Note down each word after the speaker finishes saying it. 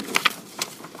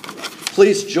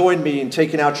Please join me in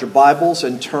taking out your Bibles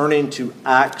and turning to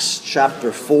Acts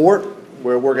chapter 4,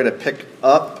 where we're going to pick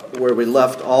up where we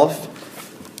left off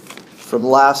from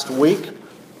last week.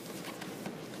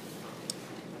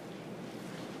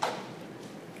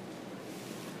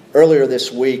 Earlier this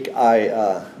week,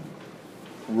 I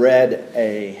read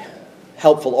a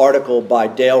helpful article by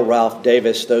Dale Ralph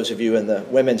Davis. Those of you in the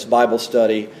women's Bible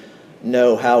study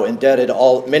know how indebted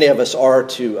many of us are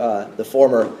to the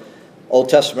former Old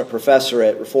Testament professor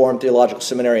at Reformed Theological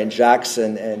Seminary in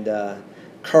Jackson and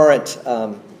current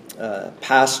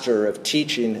pastor of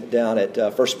teaching down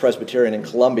at First Presbyterian in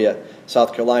Columbia,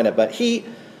 South Carolina. But he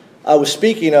was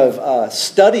speaking of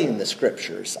studying the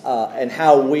Scriptures and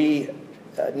how we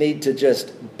need to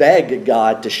just beg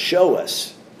God to show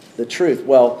us the truth.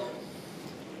 Well,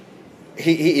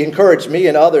 he encouraged me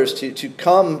and others to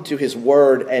come to His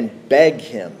Word and beg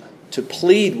Him, to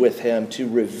plead with Him, to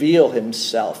reveal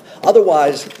Himself.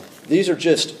 Otherwise, these are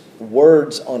just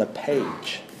words on a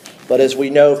page. But as we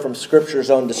know from Scripture's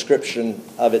own description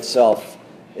of itself,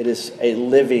 it is a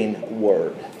living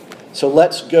Word. So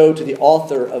let's go to the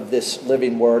author of this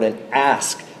living Word and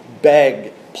ask,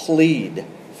 beg, plead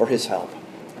for His help.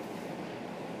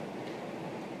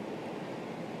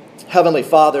 Heavenly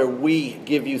Father, we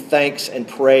give You thanks and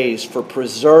praise for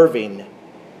preserving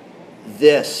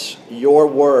this, Your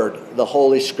Word, the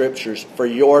Holy Scriptures, for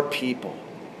Your people.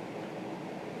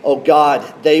 Oh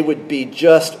God, they would be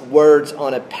just words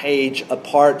on a page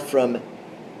apart from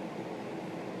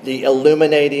the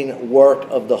illuminating work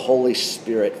of the Holy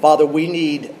Spirit. Father, we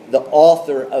need the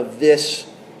author of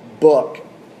this book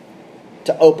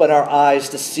to open our eyes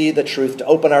to see the truth, to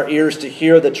open our ears to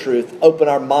hear the truth, open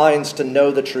our minds to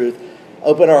know the truth,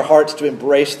 open our hearts to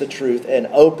embrace the truth, and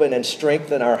open and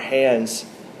strengthen our hands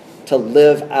to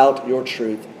live out Your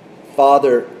truth.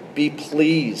 Father, be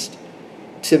pleased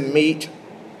to meet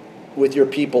with Your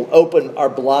people. Open our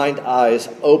blind eyes,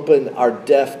 open our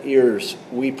deaf ears,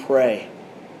 we pray.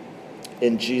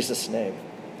 In Jesus' name,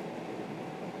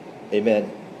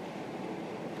 amen.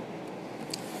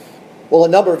 Well, a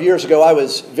number of years ago, I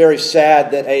was very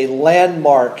sad that a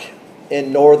landmark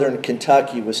in northern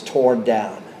Kentucky was torn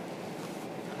down.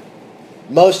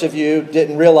 Most of you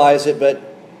didn't realize it, but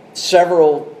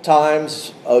several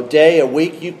times a day, a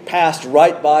week, you passed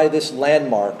right by this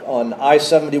landmark on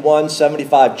I-71,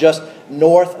 75, just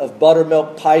north of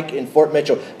Buttermilk Pike in Fort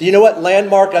Mitchell. Do you know what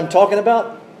landmark I'm talking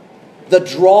about? The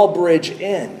Drawbridge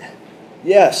Inn.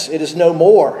 Yes, it is no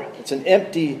more. It's an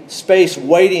empty space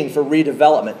waiting for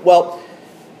redevelopment. Well,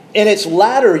 in its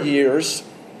latter years,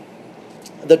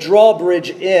 the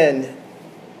Drawbridge Inn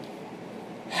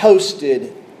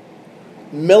hosted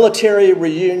military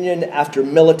reunion after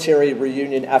military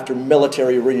reunion after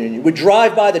military reunion. You would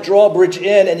drive by the Drawbridge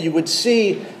Inn and you would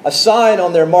see a sign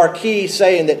on their marquee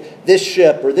saying that this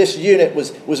ship or this unit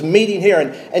was meeting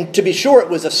here. And to be sure, it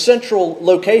was a central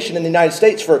location in the United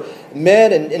States for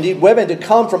men and indeed women to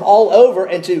come from all over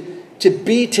and to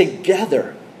be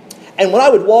together. And when I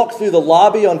would walk through the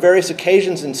lobby on various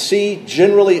occasions and see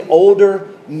generally older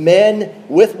men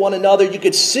with one another, you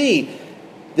could see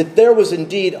that there was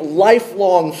indeed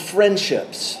lifelong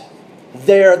friendships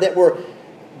there that were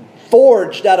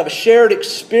forged out of shared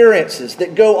experiences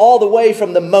that go all the way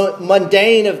from the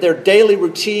mundane of their daily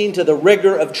routine to the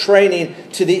rigor of training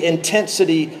to the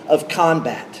intensity of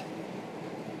combat.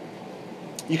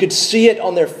 You could see it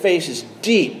on their faces,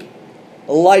 deep,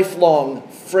 lifelong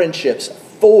friendships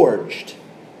forged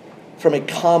from a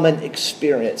common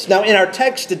experience. Now, in our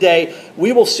text today,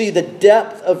 we will see the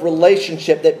depth of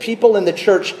relationship that people in the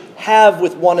church have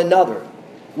with one another,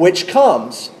 which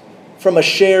comes from a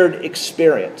shared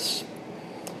experience.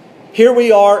 Here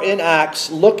we are in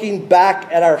Acts, looking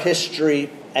back at our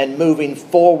history and moving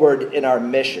forward in our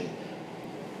mission.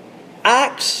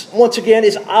 Acts, once again,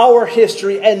 is our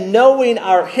history, and knowing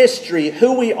our history,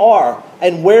 who we are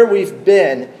and where we've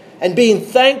been, and being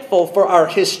thankful for our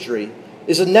history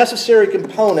is a necessary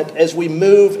component as we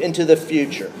move into the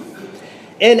future.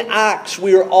 In Acts,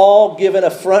 we are all given a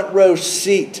front row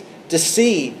seat to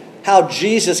see how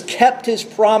Jesus kept His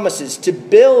promises to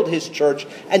build His church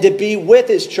and to be with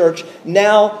His church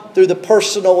now through the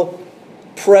personal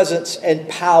presence and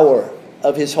power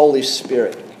of His Holy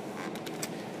Spirit.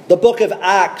 The book of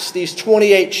Acts, these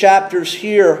 28 chapters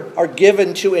here, are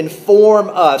given to inform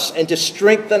us and to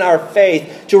strengthen our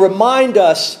faith, to remind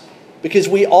us, because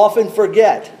we often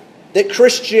forget, that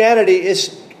Christianity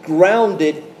is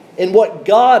grounded in what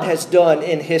God has done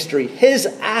in history, His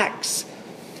acts.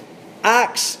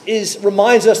 Acts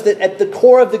reminds us that at the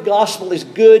core of the gospel is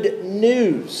good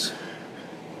news.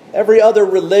 Every other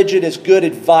religion is good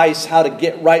advice how to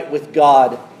get right with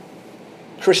God.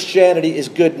 Christianity is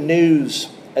good news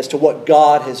as to what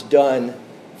God has done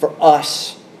for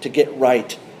us to get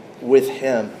right with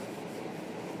Him.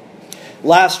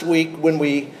 Last week, when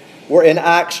we were in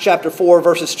Acts chapter 4,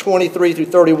 verses 23 through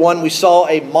 31, we saw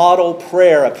a model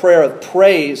prayer, a prayer of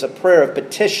praise, a prayer of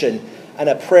petition, and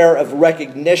a prayer of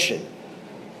recognition,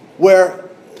 where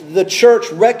the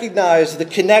church recognized the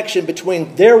connection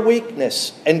between their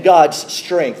weakness and God's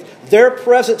strength, their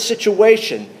present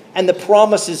situation and the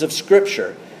promises of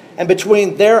Scripture, and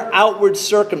between their outward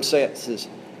circumstances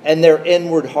and their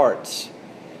inward hearts.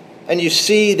 And you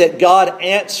see that God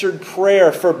answered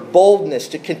prayer for boldness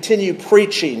to continue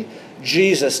preaching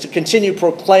Jesus, to continue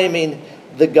proclaiming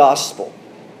the gospel.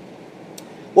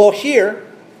 Well, here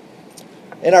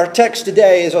in our text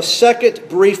today is a second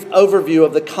brief overview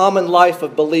of the common life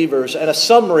of believers and a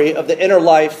summary of the inner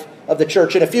life of the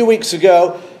church. And a few weeks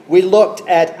ago, we looked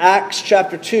at Acts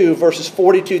chapter 2, verses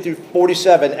 42 through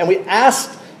 47, and we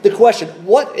asked the question,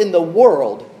 what in the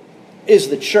world is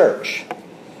the church?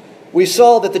 We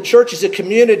saw that the church is a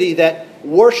community that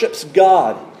worships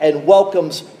God and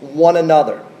welcomes one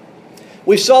another.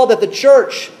 We saw that the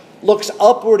church looks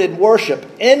upward in worship,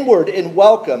 inward in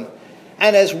welcome,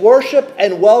 and as worship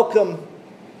and welcome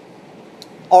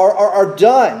are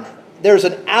done, there's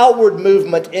an outward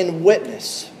movement in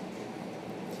witness.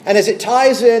 And as it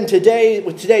ties in today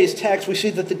with today's text, we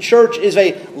see that the church is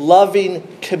a loving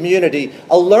community,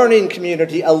 a learning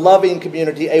community, a loving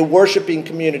community, a worshiping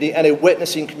community, and a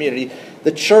witnessing community.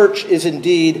 The church is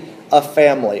indeed a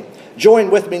family. Join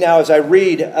with me now as I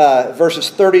read verses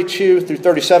 32 through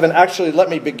 37. Actually, let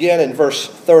me begin in verse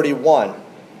 31.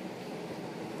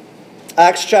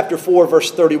 Acts chapter 4,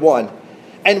 verse 31.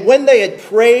 And when they had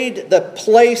prayed, the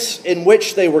place in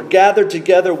which they were gathered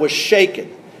together was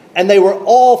shaken, and they were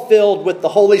all filled with the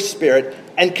Holy Spirit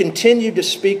and continued to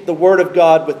speak the word of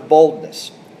God with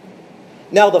boldness.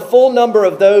 Now the full number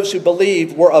of those who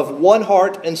believed were of one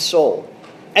heart and soul.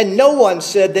 And no one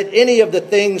said that any of the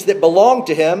things that belonged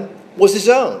to him was his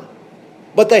own,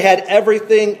 but they had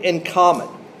everything in common.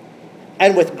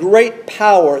 And with great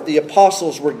power the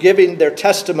apostles were giving their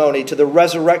testimony to the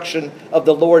resurrection of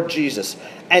the Lord Jesus.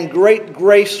 And great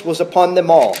grace was upon them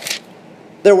all.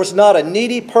 There was not a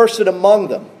needy person among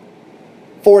them.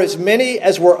 For as many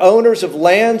as were owners of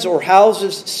lands or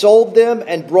houses sold them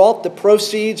and brought the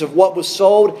proceeds of what was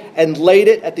sold and laid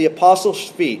it at the apostles'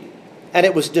 feet, and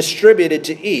it was distributed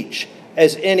to each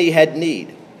as any had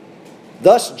need.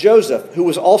 Thus Joseph, who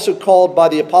was also called by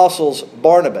the apostles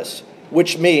Barnabas,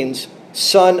 which means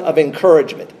son of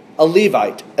encouragement, a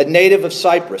Levite, a native of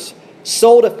Cyprus,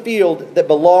 sold a field that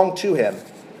belonged to him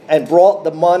and brought the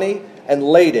money and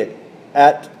laid it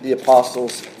at the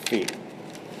apostles' feet.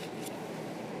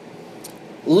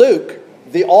 Luke,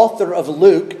 the author of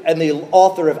Luke and the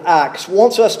author of Acts,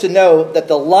 wants us to know that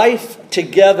the life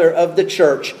together of the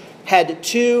church had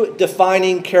two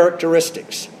defining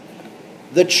characteristics.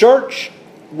 The church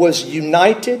was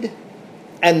united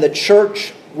and the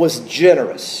church was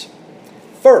generous.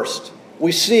 First,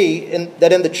 we see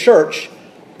that in the church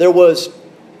there was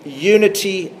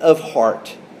unity of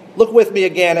heart. Look with me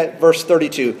again at verse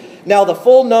 32. Now the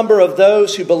full number of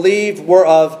those who believed were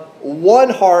of one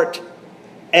heart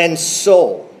and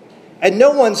soul. And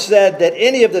no one said that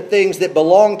any of the things that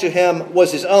belonged to him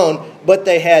was his own, but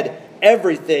they had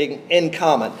everything in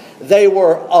common. They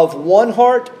were of one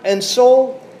heart and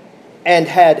soul and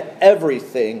had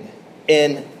everything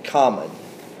in common.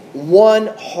 One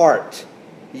heart,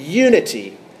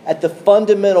 unity at the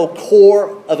fundamental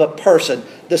core of a person,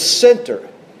 the center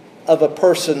of a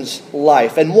person's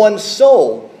life. And one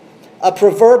soul, a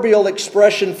proverbial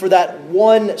expression for that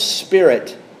one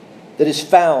spirit that is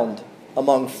found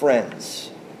among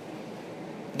friends.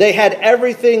 They had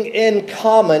everything in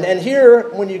common. And here,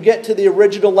 when you get to the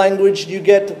original language, you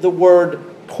get the word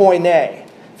koine.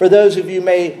 For those of you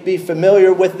may be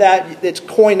familiar with that, it's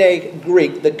Koine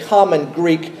Greek, the common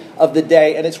Greek of the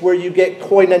day, and it's where you get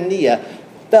koinonia,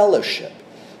 fellowship.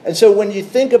 And so when you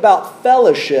think about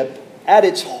fellowship, at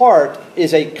its heart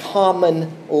is a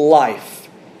common life,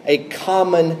 a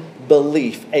common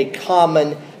belief, a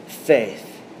common faith.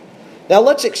 Now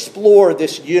let's explore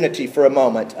this unity for a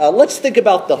moment. Let's think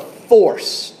about the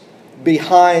force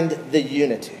behind the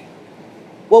unity.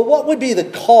 Well, what would be the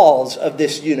cause of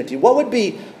this unity? What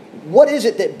is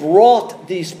it that brought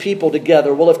these people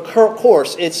together? Well, of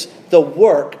course, it's the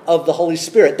work of the Holy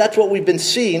Spirit. That's what we've been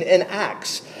seeing in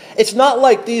Acts. It's not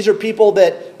like these are people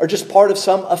that are just part of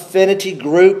some affinity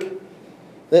group.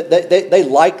 They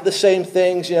like the same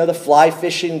things, the fly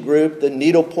fishing group, the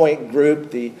needlepoint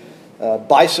group, the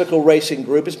bicycle racing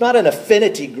group. It's not an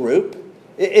affinity group.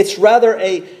 It's rather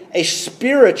a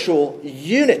spiritual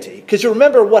unity. Because you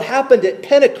remember what happened at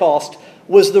Pentecost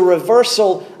was the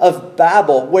reversal of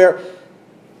Babel, where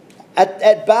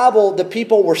at Babel the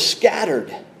people were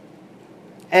scattered.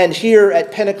 And here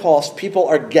at Pentecost, people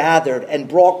are gathered and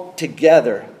brought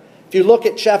together. If you look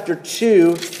at chapter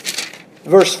 2,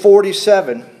 verse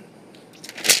 47,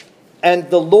 and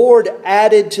the Lord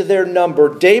added to their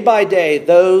number day by day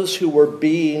those who were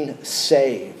being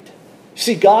saved.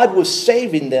 See, God was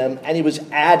saving them and He was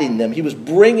adding them. He was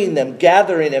bringing them,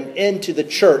 gathering them into the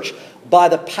church by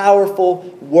the powerful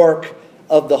work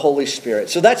of the Holy Spirit.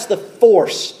 So that's the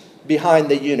force behind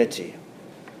the unity.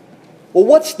 Well,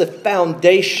 what's the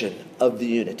foundation of the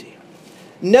unity?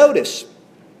 Notice,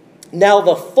 now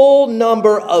the full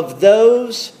number of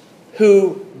those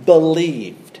who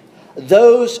believed.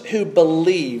 Those who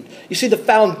believed. You see, the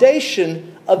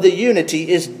foundation of the unity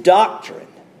is doctrine.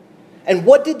 And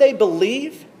what did they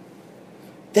believe?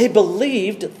 They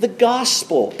believed the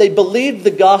gospel. They believed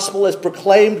the gospel as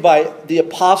proclaimed by the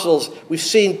apostles. We've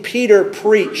seen Peter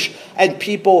preach and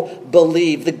people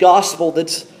believe the gospel.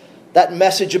 That's that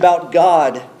message about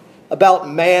God, about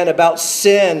man, about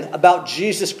sin, about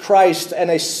Jesus Christ, and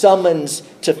a summons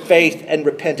to faith and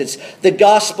repentance. The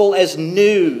gospel as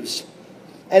news.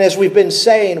 And as we've been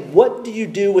saying, what do you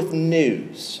do with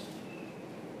news?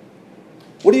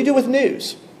 What do you do with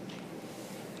news?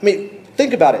 I mean,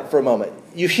 think about it for a moment.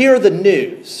 You hear the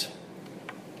news.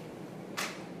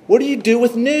 What do you do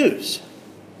with news?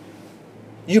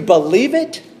 You believe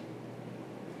it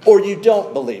or you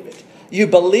don't believe it. You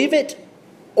believe it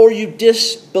or you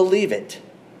disbelieve it.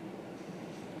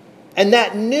 And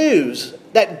that news,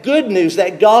 that good news,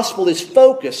 that gospel is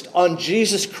focused on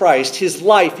Jesus Christ, His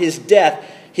life, His death,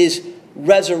 His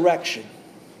resurrection.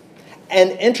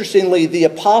 And interestingly, the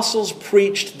apostles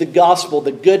preached the gospel,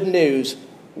 the good news,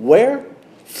 where?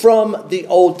 From the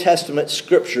Old Testament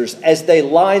scriptures, as they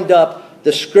lined up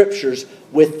the scriptures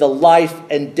with the life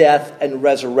and death and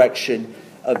resurrection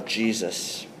of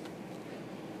Jesus.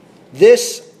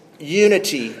 This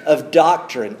unity of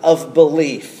doctrine, of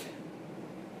belief,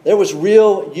 there was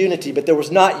real unity, but there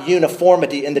was not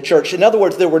uniformity in the church. In other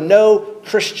words, there were no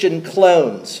Christian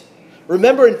clones.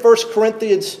 Remember in 1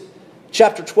 Corinthians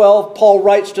chapter 12, Paul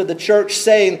writes to the church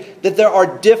saying that there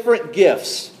are different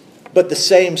gifts, but the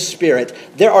same Spirit.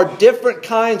 There are different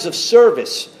kinds of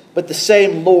service, but the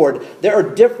same Lord. There are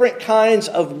different kinds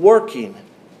of working,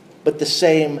 but the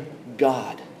same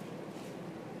God.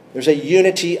 There's a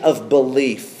unity of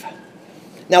belief.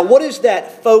 Now, what is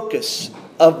that focus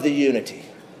of the unity?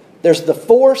 There's the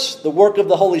force, the work of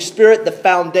the Holy Spirit, the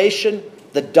foundation,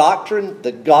 the doctrine,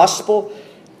 the gospel.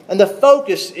 And the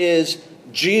focus is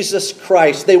Jesus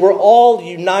Christ. They were all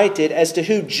united as to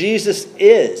who Jesus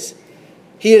is.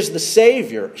 He is the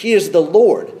Savior. He is the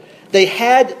Lord. They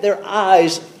had their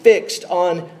eyes fixed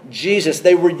on Jesus.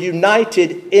 They were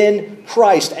united in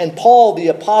Christ. And Paul, the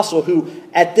apostle, who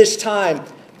at this time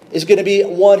is going to be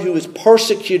one who is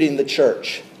persecuting the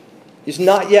church. He's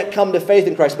not yet come to faith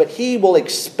in Christ, but he will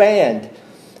expand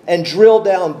and drill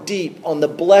down deep on the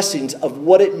blessings of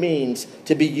what it means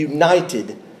to be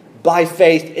united by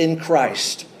faith in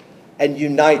Christ and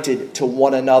united to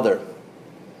one another.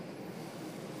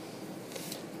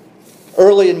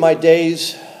 Early in my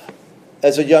days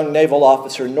as a young naval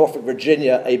officer in Norfolk,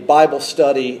 Virginia, a Bible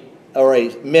study or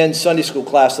a men's Sunday school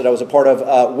class that I was a part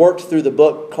of worked through the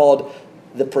book called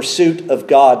The Pursuit of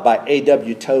God by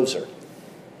A.W. Tozer.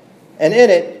 And in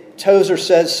it, Tozer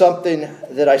says something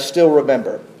that I still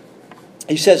remember.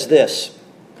 He says this: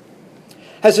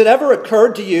 has it ever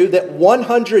occurred to you that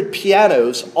 100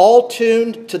 pianos all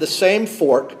tuned to the same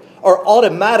fork are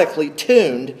automatically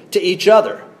tuned to each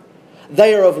other?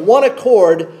 They are of one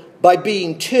accord by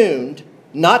being tuned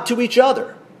not to each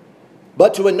other,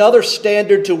 but to another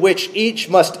standard to which each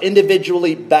must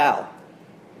individually bow.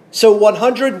 So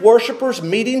 100 worshipers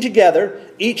meeting together,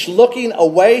 each looking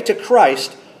away to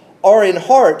Christ, are in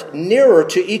heart nearer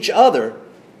to each other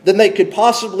than they could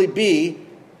possibly be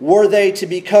were they to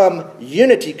become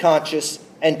unity conscious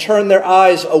and turn their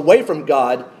eyes away from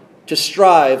God to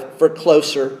strive for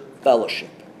closer fellowship.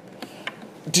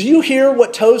 Do you hear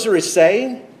what Tozer is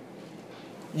saying?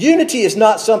 Unity is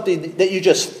not something that you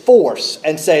just force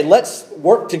and say, let's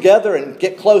work together and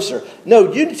get closer.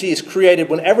 No, unity is created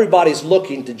when everybody's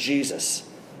looking to Jesus.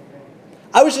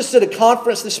 I was just at a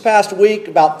conference this past week,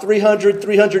 about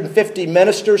 350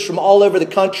 ministers from all over the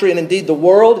country and indeed the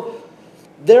world.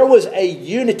 There was a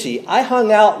unity. I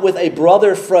hung out with a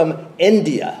brother from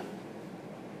India.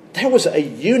 There was a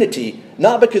unity,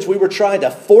 not because we were trying to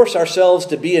force ourselves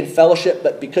to be in fellowship,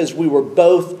 but because we were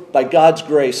both, by God's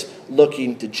grace,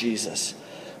 looking to Jesus.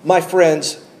 My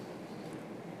friends,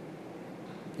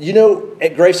 You know,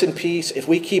 at Grace and Peace, if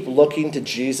we keep looking to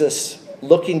Jesus,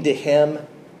 looking to Him,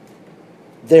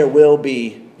 there will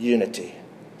be unity.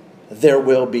 There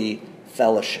will be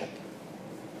fellowship.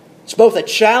 It's both a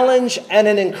challenge and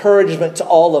an encouragement to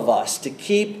all of us to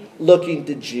keep looking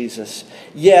to Jesus.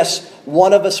 Yes,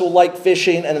 one of us will like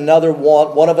fishing and another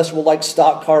won't. One of us will like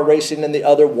stock car racing and the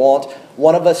other won't.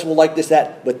 One of us will like this,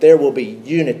 that. But there will be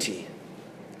unity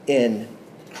in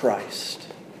Christ.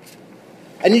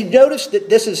 And you notice that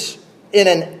this is in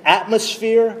an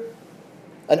atmosphere,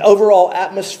 an overall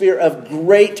atmosphere of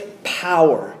great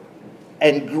power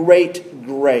and great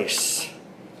grace.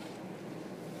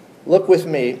 Look with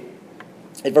me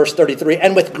at verse 33.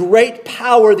 And with great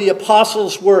power the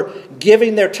apostles were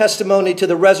giving their testimony to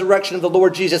the resurrection of the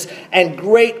Lord Jesus, and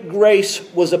great grace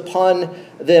was upon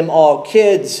them all.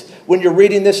 Kids, when you're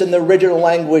reading this in the original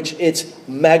language, it's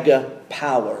mega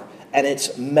power and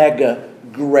it's mega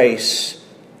grace.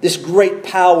 This great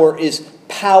power is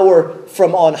power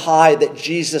from on high that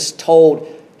Jesus told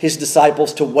His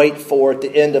disciples to wait for at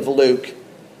the end of Luke.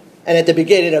 And at the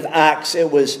beginning of Acts, it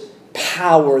was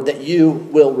power that you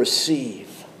will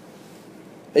receive.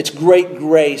 It's great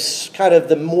grace. Kind of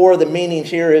the meaning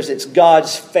here is it's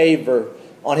God's favor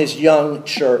on His young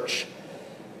church.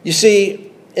 You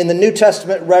see, in the New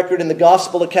Testament record, in the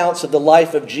gospel accounts of the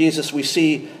life of Jesus, we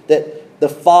see that the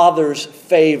Father's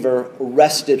favor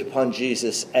rested upon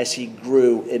Jesus as He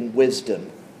grew in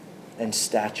wisdom and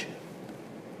stature.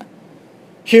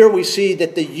 Here we see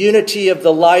that the unity of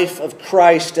the life of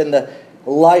Christ and the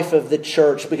life of the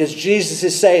church, because Jesus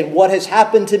is saying, what has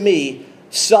happened to me,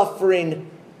 suffering,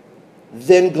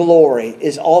 then glory,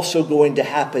 is also going to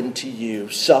happen to you.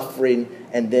 Suffering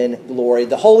and then glory.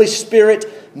 The Holy Spirit,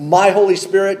 my Holy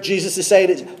Spirit, Jesus is saying,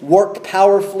 it's worked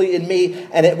powerfully in me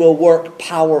and it will work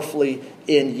powerfully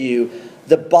in you.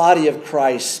 The body of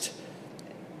Christ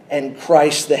and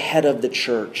Christ, the head of the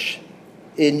church,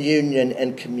 in union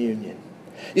and communion.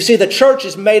 You see, the church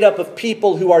is made up of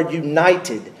people who are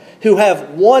united, who have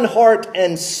one heart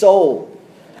and soul,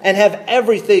 and have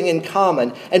everything in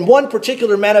common. And one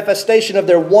particular manifestation of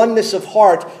their oneness of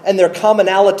heart and their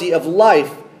commonality of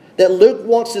life that Luke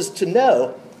wants us to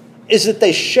know is that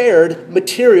they shared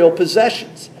material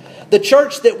possessions. The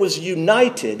church that was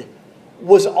united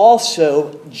was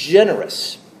also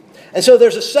generous. And so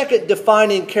there's a second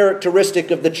defining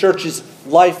characteristic of the church's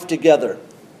life together: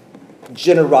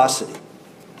 generosity.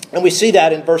 And we see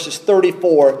that in verses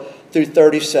 34 through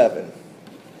 37.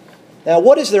 Now,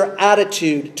 what is their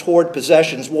attitude toward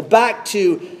possessions? Well, back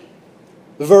to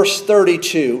verse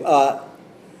 32,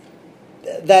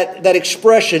 that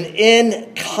expression,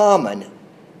 in common.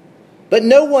 But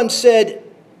no one said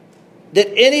that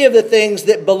any of the things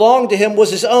that belonged to him was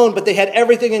his own, but they had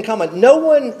everything in common. No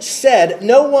one said,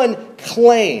 no one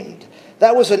claimed.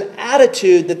 That was an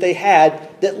attitude that they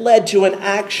had that led to an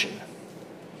action.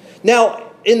 Now,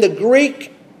 in the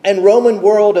Greek and Roman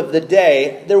world of the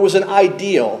day, there was an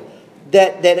ideal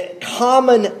that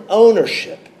common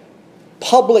ownership,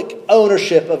 public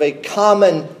ownership of a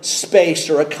common space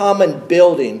or a common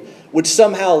building would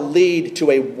somehow lead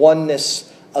to a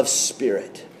oneness of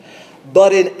spirit.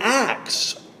 But in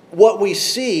Acts, what we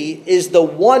see is the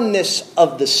oneness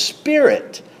of the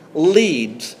Spirit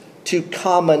leads to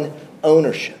common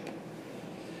ownership.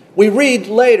 We read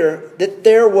later that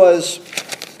there was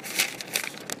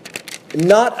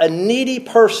not a needy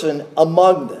person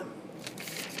among them.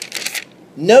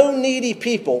 No needy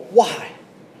people. Why?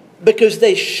 Because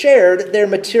they shared their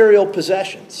material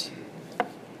possessions.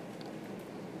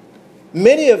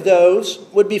 Many of those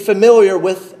would be familiar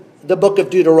with the book of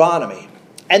Deuteronomy.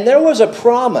 And there was a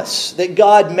promise that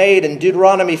God made in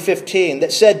Deuteronomy 15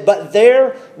 that said, "But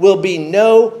there will be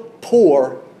no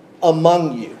poor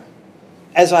among you,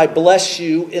 as I bless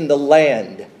you in the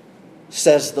land,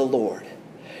 says the Lord."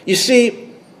 You see,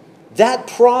 that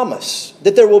promise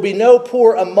that there will be no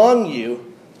poor among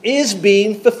you is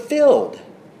being fulfilled.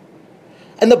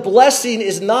 And the blessing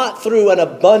is not through an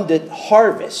abundant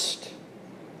harvest,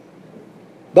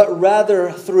 but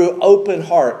rather through open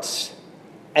hearts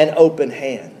and open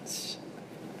hands.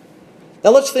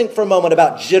 Now let's think for a moment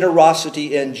about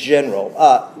generosity in general.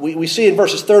 We see in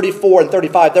verses 34 and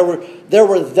 35, there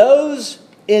were those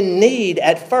in need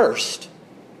at first,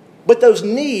 but those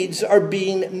needs are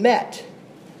being met.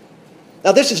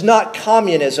 Now, this is not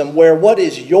communism where what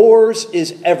is yours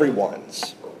is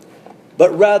everyone's,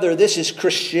 but rather this is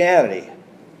Christianity.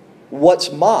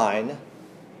 What's mine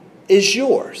is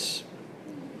yours.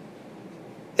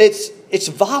 It's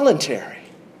voluntary.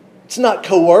 It's not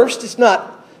coerced. It's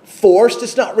not forced.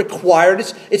 It's not required.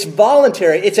 It's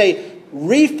voluntary. It's a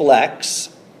reflex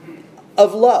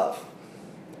of love.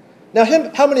 Now,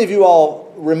 how many of you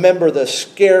all remember the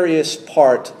scariest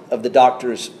part of the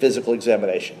doctor's physical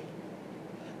examination?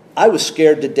 I was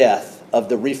scared to death of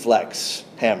the reflex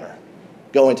hammer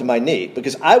going to my knee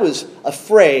because I was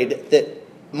afraid that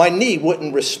my knee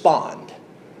wouldn't respond.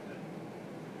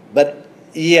 But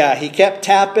yeah, he kept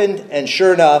tapping, and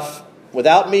sure enough,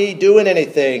 without me doing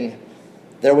anything,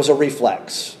 there was a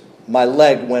reflex. My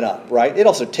leg went up, right? It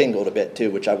also tingled a bit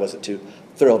too, which I wasn't too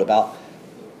thrilled about.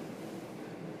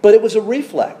 But it was a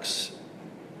reflex.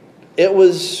 It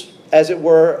was, as it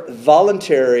were,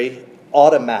 voluntary,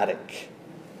 automatic.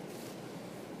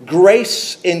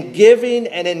 Grace in giving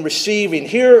and in receiving.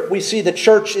 Here we see the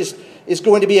church is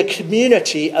going to be a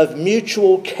community of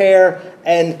mutual care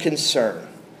and concern.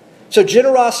 So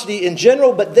generosity in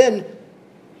general, but then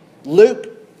Luke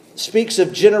speaks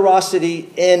of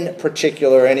generosity in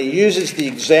particular, and he uses the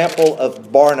example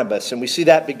of Barnabas, and we see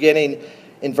that beginning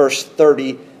in verse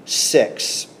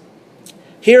 36.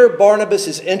 Here Barnabas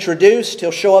is introduced.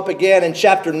 He'll show up again in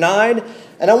chapter 9,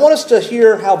 and I want us to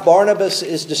hear how Barnabas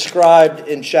is described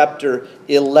in chapter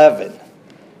 11,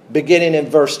 beginning in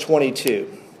verse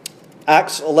 22.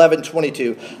 Acts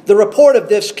 11:22. The report of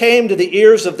this came to the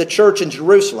ears of the church in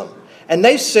Jerusalem, and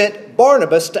they sent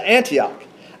Barnabas to Antioch.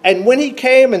 And when he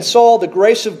came and saw the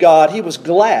grace of God, he was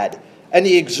glad, and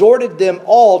he exhorted them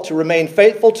all to remain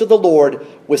faithful to the Lord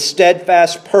with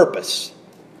steadfast purpose.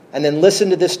 And then listen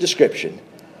to this description.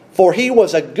 For he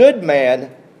was a good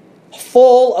man,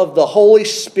 full of the Holy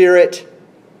Spirit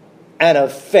and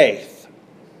of faith.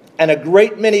 And a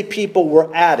great many people were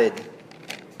added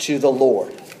to the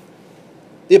Lord.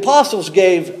 The apostles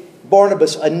gave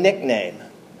Barnabas a nickname,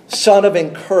 Son of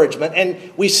Encouragement. And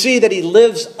we see that he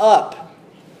lives up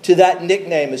to that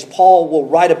nickname, as Paul will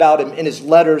write about him in his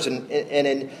letters and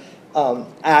in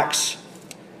Acts.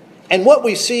 And what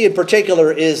we see in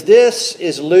particular is this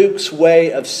is Luke's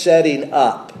way of setting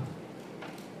up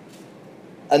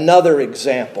another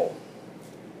example,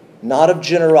 not of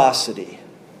generosity,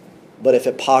 but of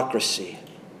hypocrisy,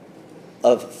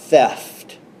 of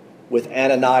theft with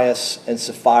Ananias and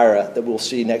Sapphira that we'll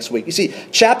see next week. You see,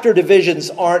 chapter divisions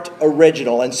aren't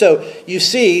original. And so you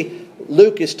see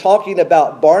Luke is talking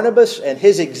about Barnabas and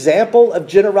his example of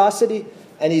generosity,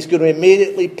 and he's going to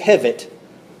immediately pivot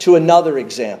to another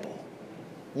example,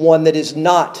 one that is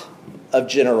not of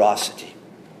generosity.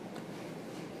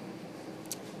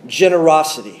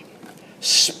 Generosity,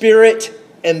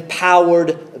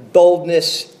 Spirit-empowered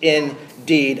boldness in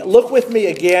deed. Look with me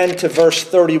again to verse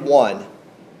 31.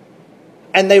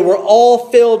 And they were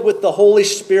all filled with the Holy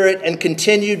Spirit and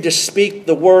continued to speak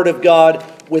the word of God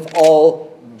with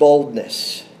all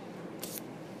boldness.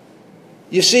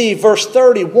 You see, verse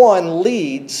 31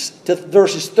 leads to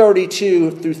verses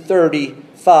 32 through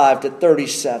 35 to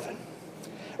 37.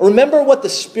 Remember what the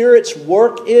Spirit's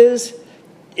work is?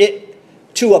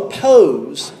 To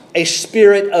oppose a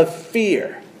spirit of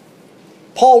fear.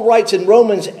 Paul writes in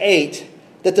Romans 8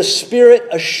 that the Spirit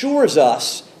assures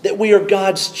us that we are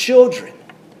God's children.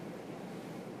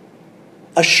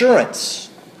 Assurance,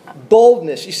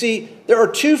 boldness. You see, there are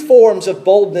two forms of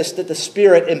boldness that the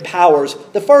Spirit empowers.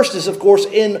 The first is, of course,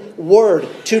 in word,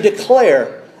 to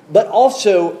declare, but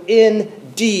also in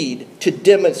deed, to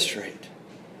demonstrate.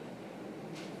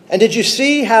 And did you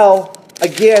see how,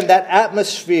 again, that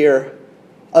atmosphere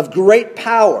of great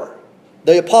power,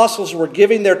 the apostles were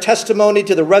giving their testimony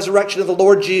to the resurrection of the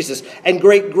Lord Jesus, and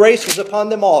great grace was upon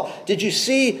them all. Did you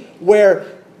see where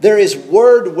there is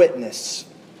word witness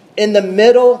in the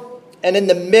middle and in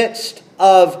the midst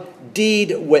of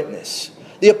deed witness?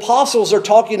 The apostles are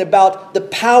talking about the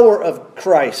power of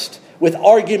Christ with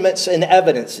arguments and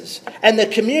evidences. And the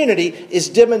community is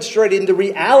demonstrating the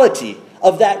reality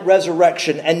of that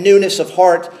resurrection and newness of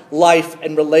heart, life,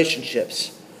 and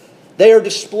relationships. They are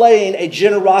displaying a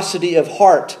generosity of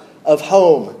heart, of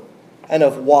home, and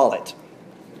of wallet.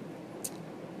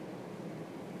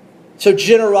 So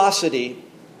generosity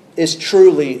is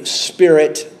truly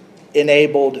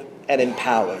Spirit-enabled and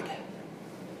empowered.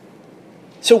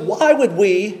 So why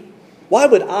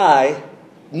would I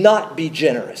not be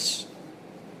generous?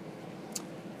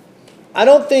 I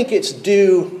don't think it's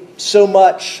due so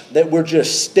much that we're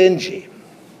just stingy,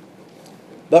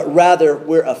 but rather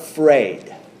we're afraid.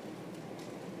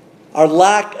 Our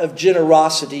lack of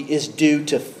generosity is due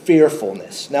to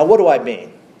fearfulness. Now, what do I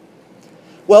mean?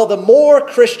 Well, the more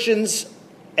Christians,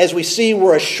 as we see,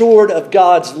 were assured of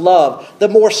God's love, the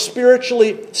more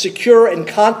spiritually secure and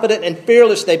confident and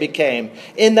fearless they became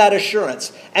in that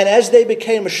assurance. And as they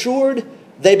became assured,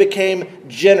 they became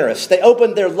generous. They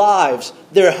opened their lives,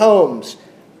 their homes,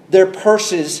 their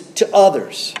purses to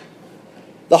others.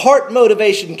 The heart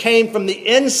motivation came from the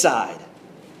inside.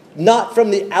 not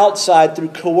from the outside through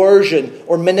coercion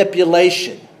or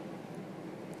manipulation.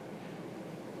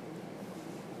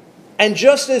 And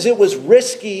just as it was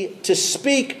risky to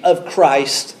speak of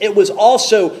Christ, it was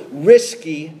also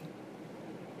risky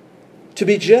to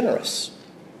be generous.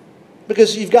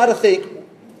 Because you've got to think,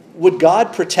 would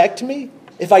God protect me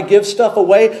if I give stuff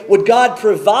away? Would God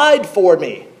provide for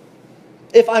me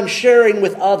if I'm sharing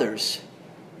with others?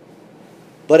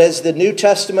 But as the New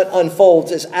Testament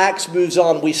unfolds, as Acts moves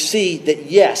on, we see that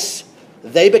yes,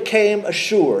 they became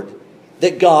assured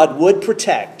that God would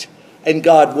protect and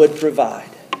God would provide.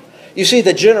 You see,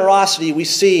 the generosity we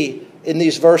see in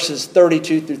these verses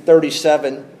 32 through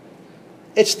 37,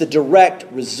 it's the direct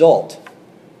result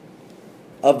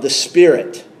of the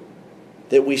Spirit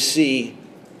that we see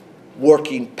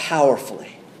working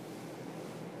powerfully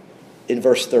in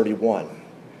verse 31.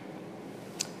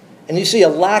 And you see, a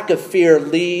lack of fear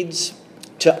leads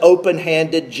to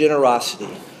open-handed generosity.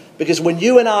 Because when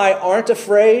you and I aren't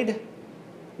afraid,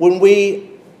 when we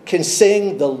can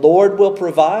sing, "The Lord will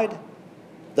provide,"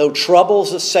 though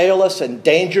troubles assail us and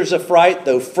dangers affright,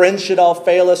 though friends should all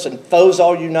fail us and foes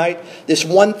all unite, this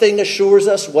one thing assures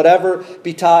us, whatever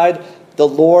betide, the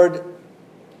Lord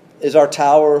is our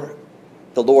tower,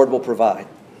 the Lord will provide.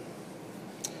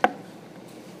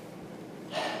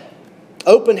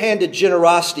 Open-handed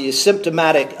generosity is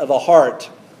symptomatic of a heart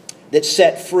that's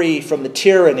set free from the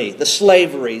tyranny, the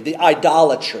slavery, the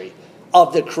idolatry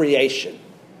of the creation.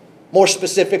 More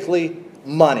specifically,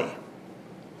 money.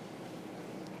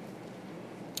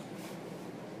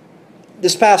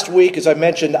 This past week, as I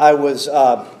mentioned, I was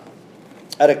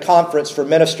at a conference for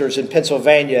ministers in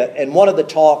Pennsylvania, and one of the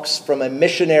talks from a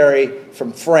missionary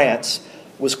from France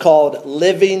was called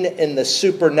Living in the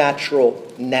Supernatural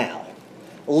Now.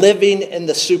 Living in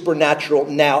the supernatural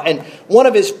now. And one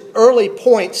of his early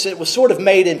points, it was sort of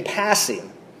made in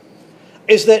passing,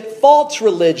 is that false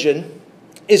religion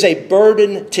is a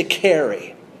burden to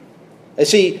carry.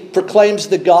 As he proclaims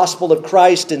the gospel of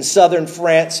Christ in southern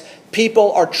France,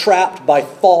 people are trapped by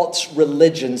false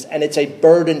religions, and it's a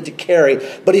burden to carry.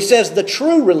 But he says the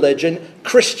true religion,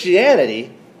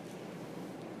 Christianity,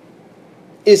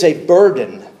 is a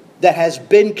burden that has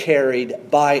been carried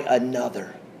by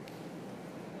another.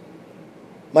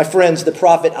 My friends, the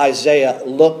prophet Isaiah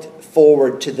looked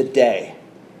forward to the day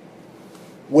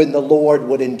when the Lord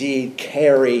would indeed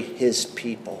carry his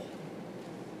people.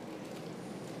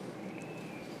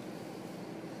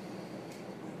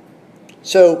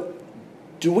 So,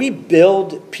 do we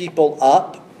build people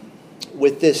up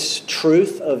with this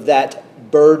truth of that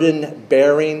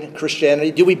burden-bearing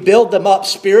Christianity? Do we build them up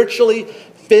spiritually,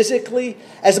 physically,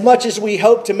 as much as we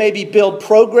hope to maybe build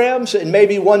programs and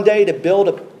maybe one day to build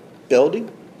a building?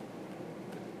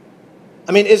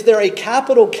 I mean, is there a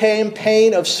capital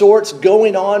campaign of sorts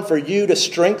going on for you to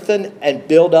strengthen and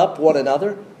build up one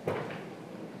another?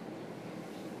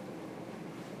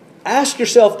 Ask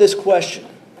yourself this question.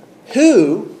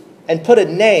 Who, and put a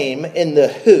name in the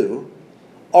who,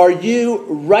 are you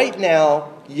right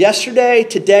now, yesterday,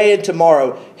 today, and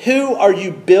tomorrow? Who are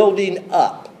you building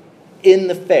up in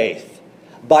the faith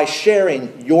by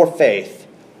sharing your faith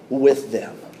with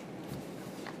them?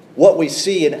 What we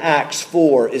see in Acts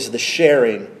 4 is the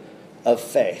sharing of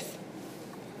faith.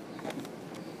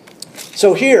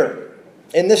 So here,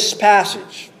 in this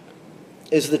passage,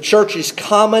 is the church's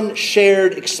common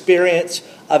shared experience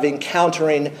of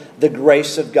encountering the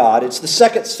grace of God. It's the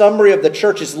second summary of the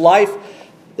church's life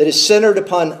that is centered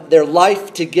upon their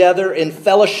life together in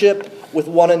fellowship with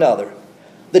one another.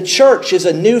 The church is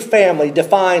a new family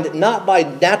defined not by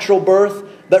natural birth,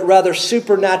 but rather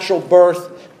supernatural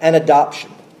birth and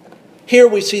adoption. Here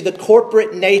we see the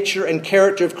corporate nature and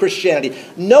character of Christianity.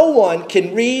 No one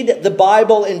can read the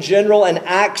Bible in general and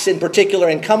Acts in particular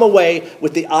and come away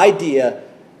with the idea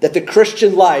that the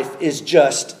Christian life is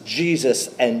just Jesus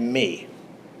and me.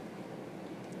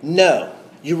 No.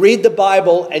 You read the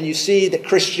Bible and you see that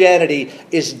Christianity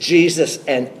is Jesus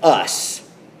and us.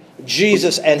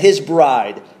 Jesus and his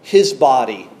bride, his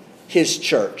body, his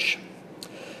church.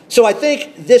 So I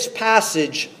think this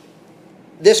passage,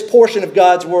 this portion of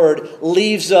God's Word,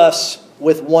 leaves us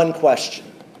with one question.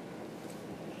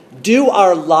 Do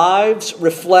our lives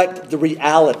reflect the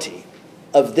reality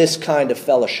of this kind of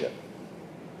fellowship?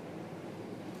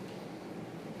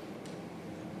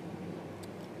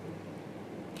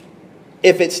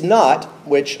 If it's not,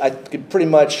 which I could pretty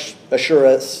much assure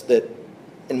us that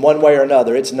in one way or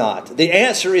another it's not, the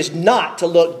answer is not to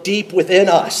look deep within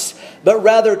us, but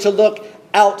rather to look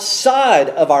outside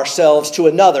of ourselves to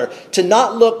another, to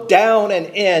not look down and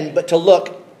in, but to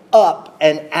look up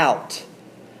and out.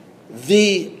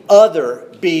 The other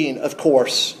being, of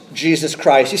course, Jesus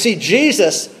Christ. You see,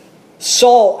 Jesus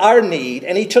saw our need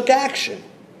and he took action.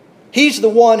 He's the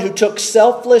one who took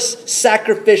selfless,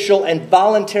 sacrificial, and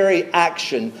voluntary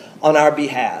action on our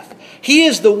behalf. He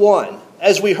is the one,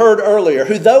 as we heard earlier,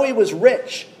 who though he was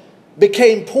rich,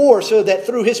 became poor so that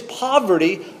through his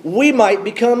poverty we might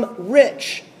become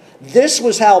rich. This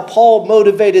was how Paul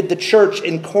motivated the church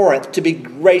in Corinth to be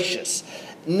gracious,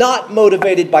 not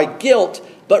motivated by guilt,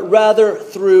 but rather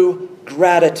through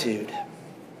gratitude.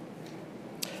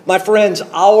 My friends,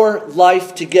 our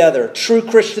life together, true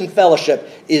Christian fellowship,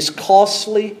 is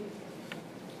costly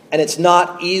and it's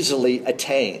not easily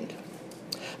attained.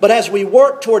 But as we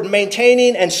work toward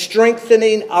maintaining and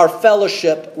strengthening our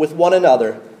fellowship with one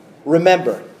another,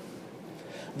 remember,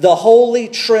 the Holy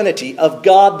Trinity of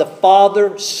God the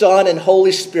Father, Son, and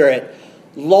Holy Spirit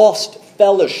lost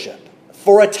fellowship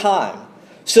for a time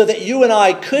so that you and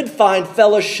I could find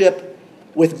fellowship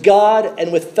with God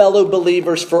and with fellow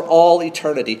believers for all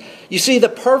eternity. You see, the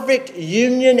perfect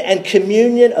union and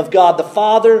communion of God the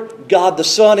Father, God the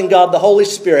Son, and God the Holy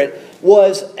Spirit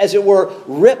was, as it were,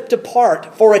 ripped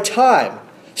apart for a time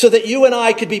so that you and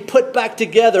I could be put back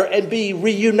together and be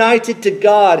reunited to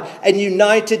God and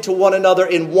united to one another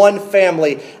in one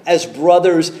family as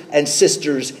brothers and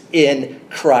sisters in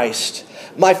Christ.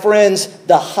 My friends,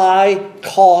 the high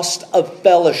cost of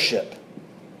fellowship,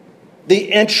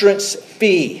 the entrance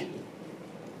fee,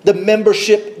 the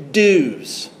membership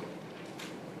dues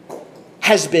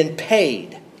has been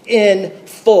paid in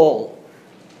full.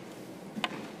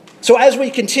 So as we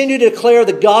continue to declare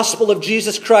the gospel of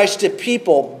Jesus Christ to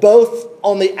people, both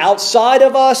on the outside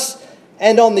of us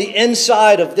and on the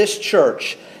inside of this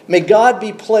church, may God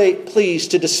be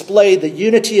pleased to display the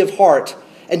unity of heart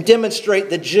and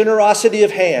demonstrate the generosity of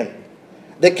hand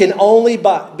that can only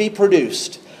be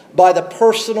produced by the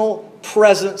personal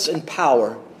presence and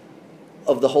power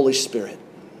of the Holy Spirit.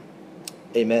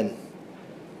 Amen.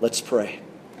 Let's pray.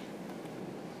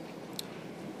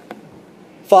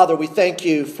 Father, we thank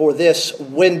you for this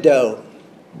window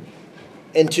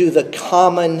into the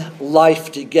common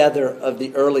life together of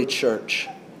the early church.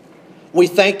 We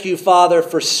thank you, Father,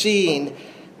 for seeing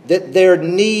that their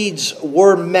needs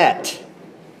were met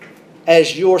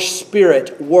as your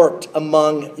Spirit worked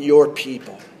among your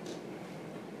people.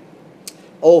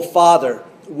 Oh, Father,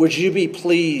 would you be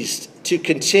pleased to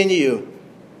continue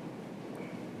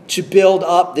to build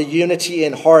up the unity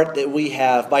in heart that we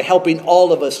have by helping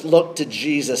all of us look to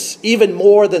Jesus. Even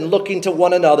more than looking to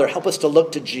one another, help us to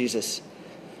look to Jesus.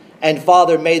 And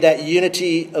Father, may that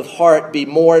unity of heart be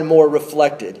more and more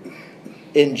reflected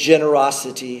in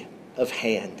generosity of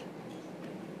hand.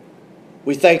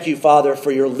 We thank you, Father,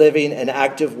 for your living and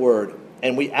active word.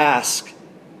 And we ask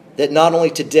that not only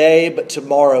today, but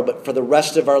tomorrow, but for the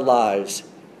rest of our lives,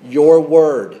 your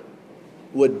word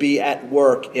would be at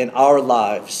work in our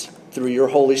lives through your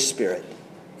Holy Spirit.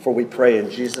 For we pray in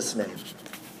Jesus' name.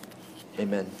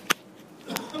 Amen.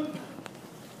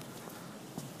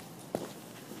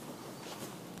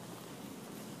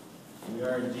 We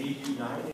are indeed united.